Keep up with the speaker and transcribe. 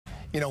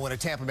You know, when a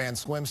Tampa man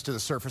swims to the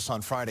surface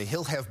on Friday,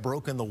 he'll have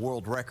broken the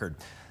world record,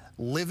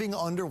 living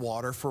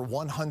underwater for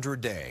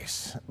 100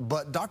 days.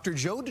 But Dr.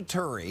 Joe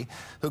Dituri,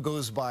 who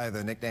goes by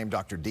the nickname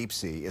Dr. Deep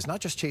Sea, is not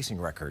just chasing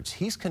records.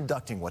 He's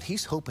conducting what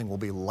he's hoping will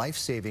be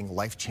life-saving,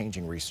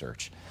 life-changing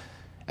research.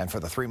 And for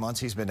the 3 months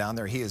he's been down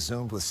there, he has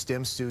Zoomed with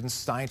STEM students,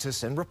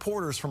 scientists, and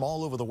reporters from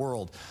all over the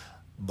world.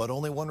 But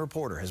only one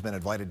reporter has been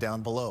invited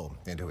down below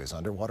into his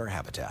underwater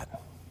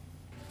habitat.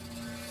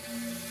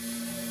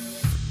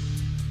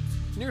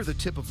 Near the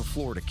tip of the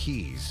Florida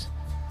Keys,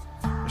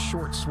 a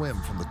short swim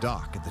from the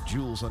dock at the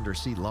Jules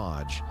Undersea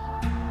Lodge,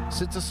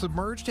 sits a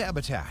submerged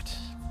habitat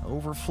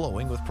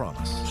overflowing with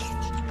promise.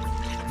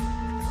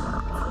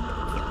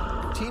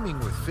 Teeming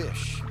with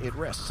fish, it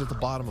rests at the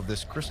bottom of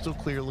this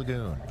crystal-clear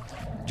lagoon,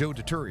 Joe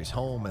Dituri's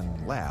home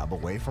and lab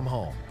away from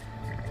home.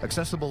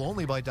 Accessible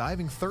only by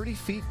diving 30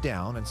 feet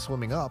down and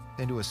swimming up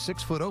into a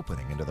 6-foot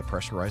opening into the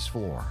pressurized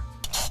floor.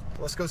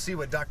 Let's go see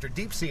what Dr.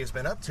 Deep Sea has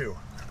been up to,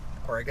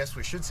 or I guess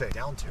we should say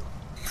down to.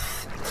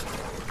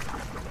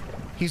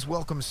 He's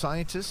welcomed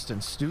scientists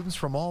and students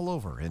from all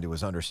over into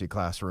his undersea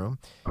classroom,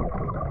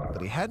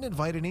 but he hadn't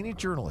invited any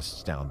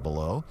journalists down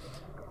below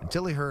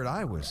until he heard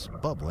I was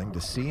bubbling to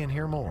see and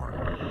hear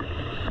more.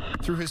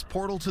 Through his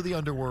portal to the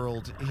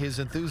underworld, his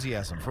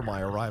enthusiasm for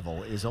my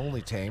arrival is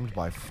only tamed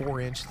by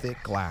 4-inch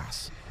thick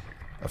glass.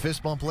 A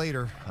fist bump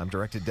later, I'm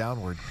directed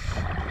downward.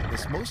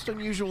 This most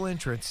unusual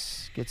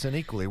entrance gets an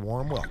equally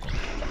warm welcome.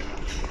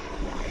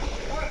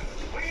 What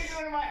are you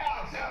doing in my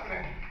house? What's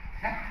happening?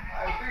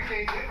 I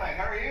appreciate the invite.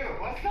 How are you?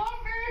 What's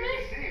up, baby?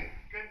 Good to see you.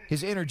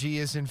 His energy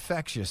is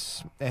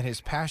infectious, and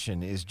his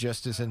passion is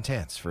just as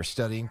intense for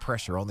studying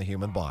pressure on the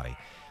human body.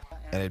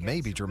 And it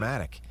may be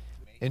dramatic.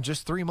 In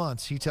just 3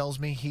 months, he tells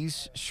me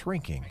he's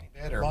shrinking.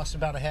 Lost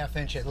about a ½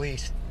 inch at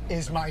least,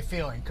 is my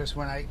feeling. Because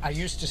when I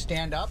used to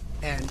stand up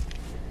and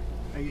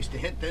I used to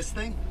hit this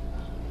thing,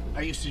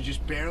 I used to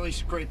just barely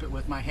scrape it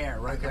with my hair,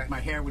 right? Okay. Like my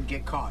hair would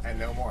get caught. And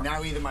no more.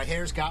 Now either my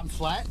hair's gotten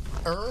flat,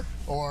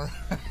 or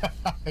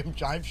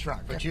I've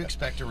shrunk. But you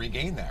expect to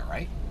regain that,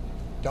 right?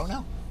 Don't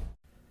know.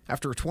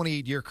 After a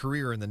 28-year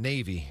career in the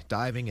Navy,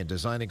 diving and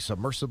designing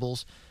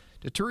submersibles,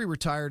 Dituri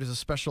retired as a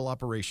special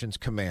operations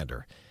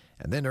commander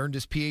and then earned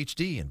his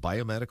Ph.D. in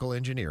biomedical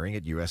engineering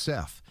at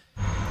USF.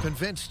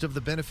 Convinced of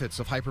the benefits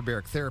of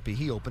hyperbaric therapy,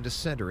 he opened a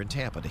center in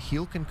Tampa to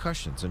heal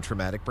concussions and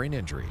traumatic brain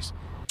injuries.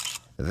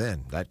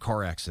 Then, that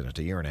car accident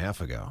a year and a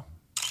half ago.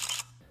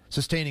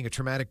 Sustaining a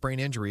traumatic brain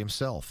injury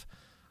himself.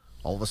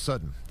 All of a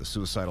sudden, the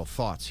suicidal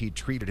thoughts he'd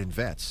treated in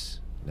vets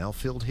now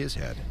filled his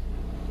head.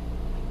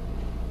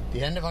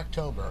 The end of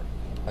October,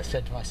 I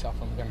said to myself,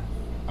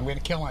 I'm gonna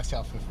kill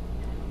myself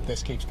if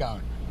this keeps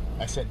going.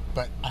 I said,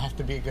 but I have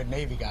to be a good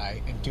Navy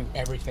guy and do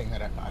everything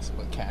that I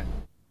possibly can.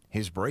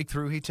 His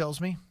breakthrough, he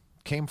tells me,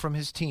 came from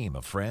his team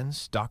of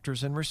friends,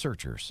 doctors, and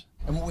researchers.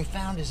 And what we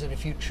found is that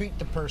if you treat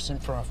the person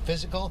from a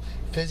physical,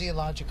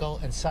 physiological,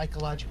 and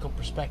psychological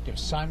perspective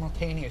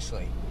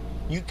simultaneously,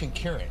 you can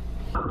cure it.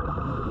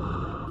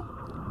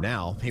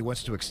 Now, he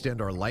wants to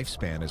extend our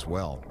lifespan as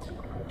well.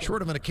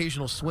 Short of an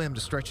occasional swim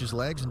to stretch his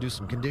legs and do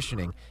some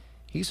conditioning,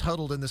 he's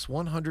huddled in this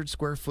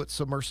 100-square-foot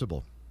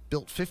submersible,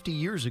 built 50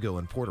 years ago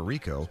in Puerto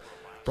Rico,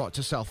 brought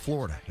to South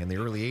Florida in the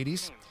early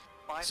 80s,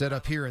 set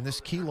up here in this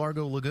Key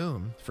Largo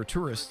lagoon for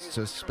tourists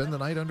to spend the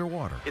night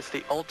underwater. It's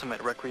the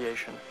ultimate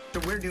recreation.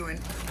 So we're doing...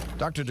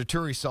 Dr.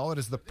 Dituri saw it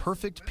as the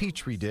perfect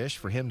petri dish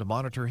for him to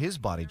monitor his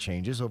body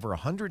changes over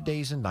 100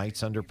 days and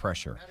nights under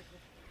pressure.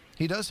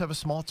 He does have a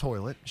small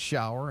toilet,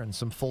 shower, and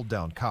some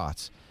fold-down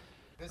cots,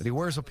 but he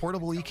wears a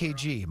portable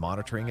EKG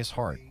monitoring his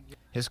heart.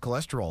 His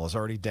cholesterol is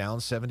already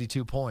down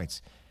 72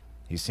 points.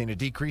 He's seen a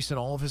decrease in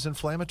all of his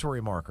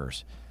inflammatory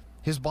markers.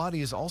 His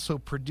body is also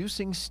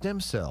producing stem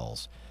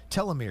cells,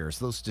 telomeres,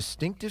 those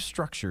distinctive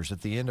structures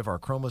at the end of our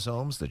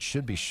chromosomes that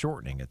should be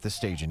shortening at this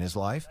stage in his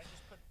life.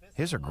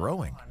 His are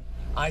growing.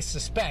 I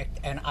suspect,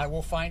 and I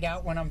will find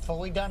out when I'm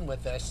fully done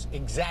with this,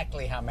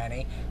 exactly how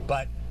many,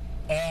 but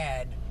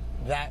add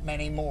that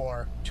many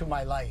more to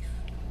my life.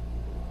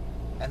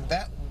 And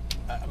that,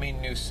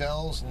 new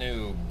cells,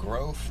 new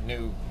growth,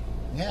 new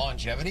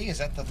longevity, is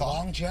that the thought?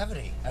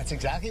 Longevity, that's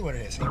exactly what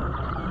it is.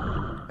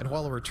 And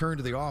while a return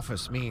to the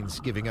office means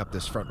giving up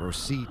this front row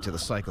seat to the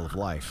cycle of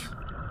life.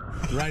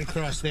 Right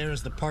across there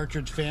is the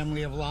partridge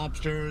family of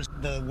lobsters.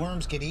 The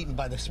worms get eaten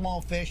by the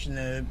small fish,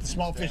 and the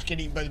small fish get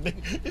eaten by the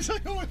big... It's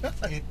like, oh my God.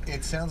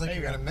 It sounds like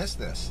you're going to miss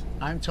this.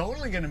 I'm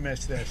totally going to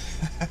miss this.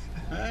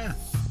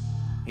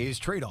 His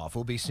trade-off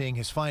will be seeing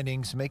his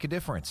findings make a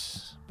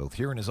difference, both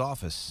here in his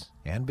office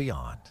and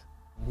beyond.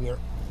 We're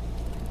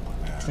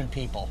fixing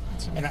people.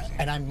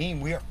 And I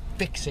mean we are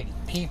fixing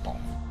people.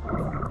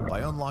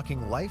 By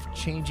unlocking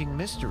life-changing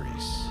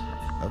mysteries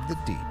of the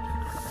deep.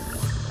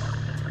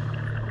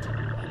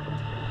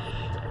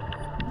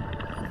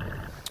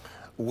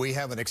 We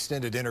have an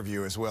extended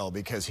interview as well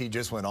because he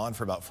just went on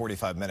for about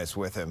 45 minutes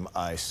with him.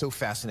 So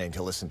fascinating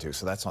to listen to.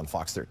 So that's on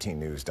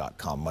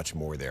fox13news.com. Much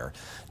more there.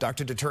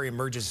 Dr. Dituri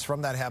emerges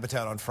from that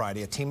habitat on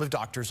Friday. A team of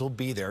doctors will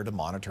be there to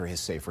monitor his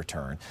safe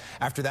return.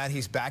 After that,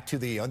 he's back to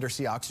the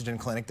undersea oxygen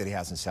clinic that he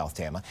has in South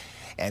Tampa.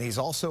 And he's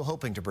also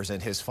hoping to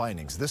present his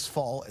findings this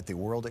fall at the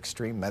World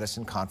Extreme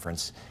Medicine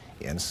Conference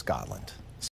in Scotland.